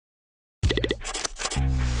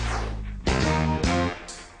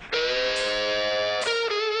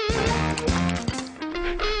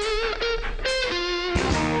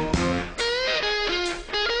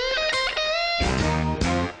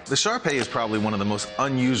The Shera-Pei is probably one of the most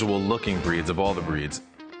unusual looking breeds of all the breeds.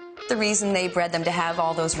 The reason they bred them to have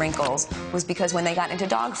all those wrinkles was because when they got into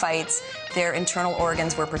dog fights, their internal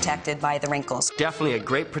organs were protected by the wrinkles. Definitely a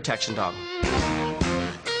great protection dog.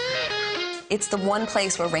 It's the one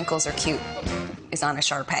place where wrinkles are cute, is on a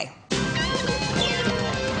Shera-Pei.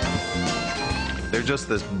 They're just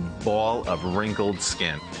this ball of wrinkled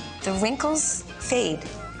skin. The wrinkles fade.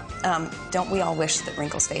 Don't we all wish that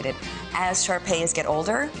wrinkles faded? As Shera-Peis get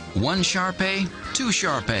older. One Shera-Pei, two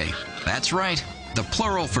Shera-Pei. That's right. The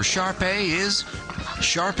plural for Shera-Pei is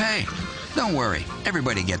Shar-Pei. Don't worry,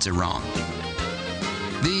 everybody gets it wrong.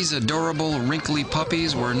 These adorable, wrinkly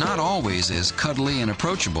puppies were not always as cuddly and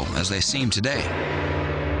approachable as they seem today.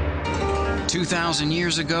 2,000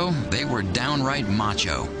 years ago, they were downright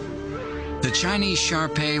macho. The Chinese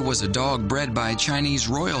Shar-Pei was a dog bred by Chinese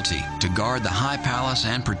royalty to guard the high palace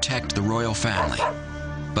and protect the royal family.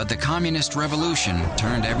 But the Communist Revolution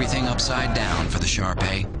turned everything upside down for the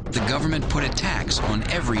Shar-Pei. The government put a tax on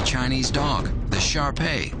every Chinese dog. The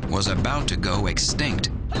Shar-Pei was about to go extinct.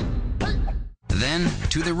 Then,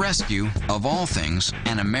 to the rescue, of all things,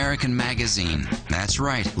 an American magazine. That's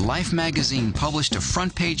right, Life magazine published a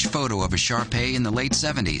front-page photo of a Shar-Pei in the late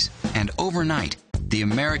 70s, and overnight, the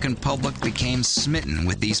American public became smitten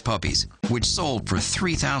with these puppies, which sold for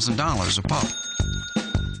 $3,000 a pup.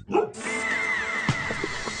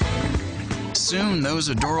 Soon, those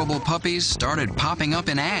adorable puppies started popping up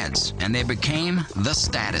in ads, and they became the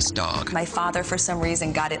status dog. My father, for some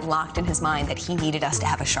reason, got it locked in his mind that he needed us to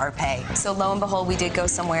have a Shar-Pei. So lo and behold, we did go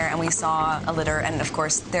somewhere and we saw a litter, and of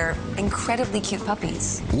course, they're incredibly cute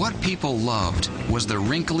puppies. What people loved was the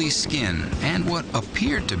wrinkly skin and what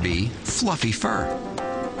appeared to be fluffy fur.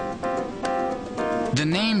 The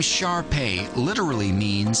name Shar-Pei literally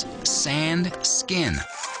means sand skin,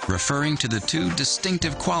 referring to the two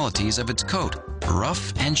distinctive qualities of its coat,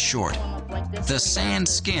 rough and short. The sand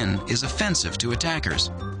skin is offensive to attackers.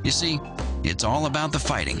 You see, it's all about the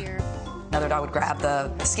fighting. Another dog would grab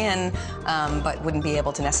the skin, but wouldn't be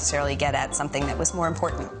able to necessarily get at something that was more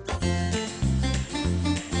important.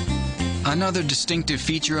 Another distinctive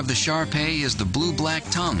feature of the Shar-Pei is the blue-black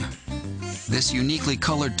tongue. This uniquely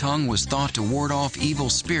colored tongue was thought to ward off evil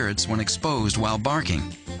spirits when exposed while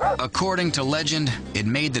barking. According to legend, it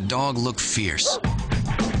made the dog look fierce.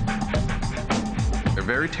 They're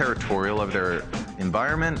very territorial of their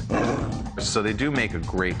environment, so they do make a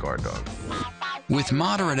great guard dog. With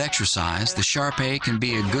moderate exercise, the Shar-Pei can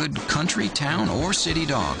be a good country, town, or city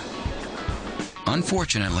dog.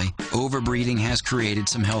 Unfortunately, overbreeding has created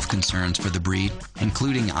some health concerns for the breed,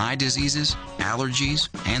 including eye diseases, allergies,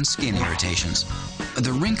 and skin irritations.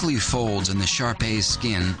 The wrinkly folds in the Shar-Pei's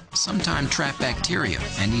skin sometimes trap bacteria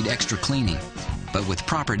and need extra cleaning. But with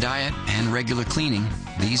proper diet and regular cleaning,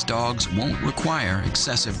 these dogs won't require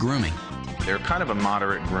excessive grooming. They're kind of a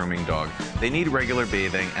moderate grooming dog. They need regular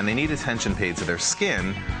bathing and they need attention paid to their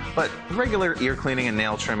skin, but regular ear cleaning and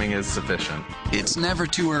nail trimming is sufficient. It's never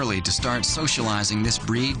too early to start socializing this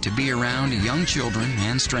breed to be around young children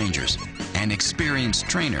and strangers. An experienced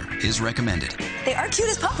trainer is recommended. They are cute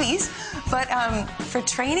as puppies, but for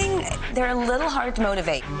training, they're a little hard to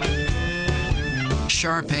motivate.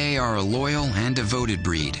 Shar-Pei are a loyal and devoted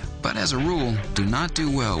breed, but as a rule, do not do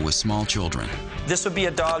well with small children. This would be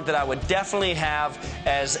a dog that I would definitely have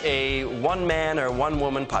as a one-man or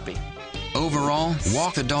one-woman puppy. Overall,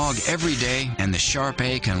 walk the dog every day and the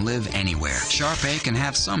Shar-Pei can live anywhere. Shar-Pei can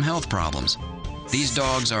have some health problems. These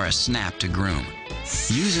dogs are a snap to groom.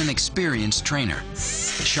 Use an experienced trainer.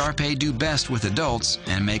 Shar-Pei do best with adults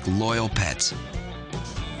and make loyal pets.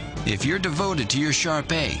 If you're devoted to your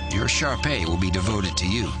Shar-Pei will be devoted to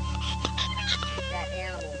you. That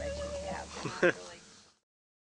animal that you have.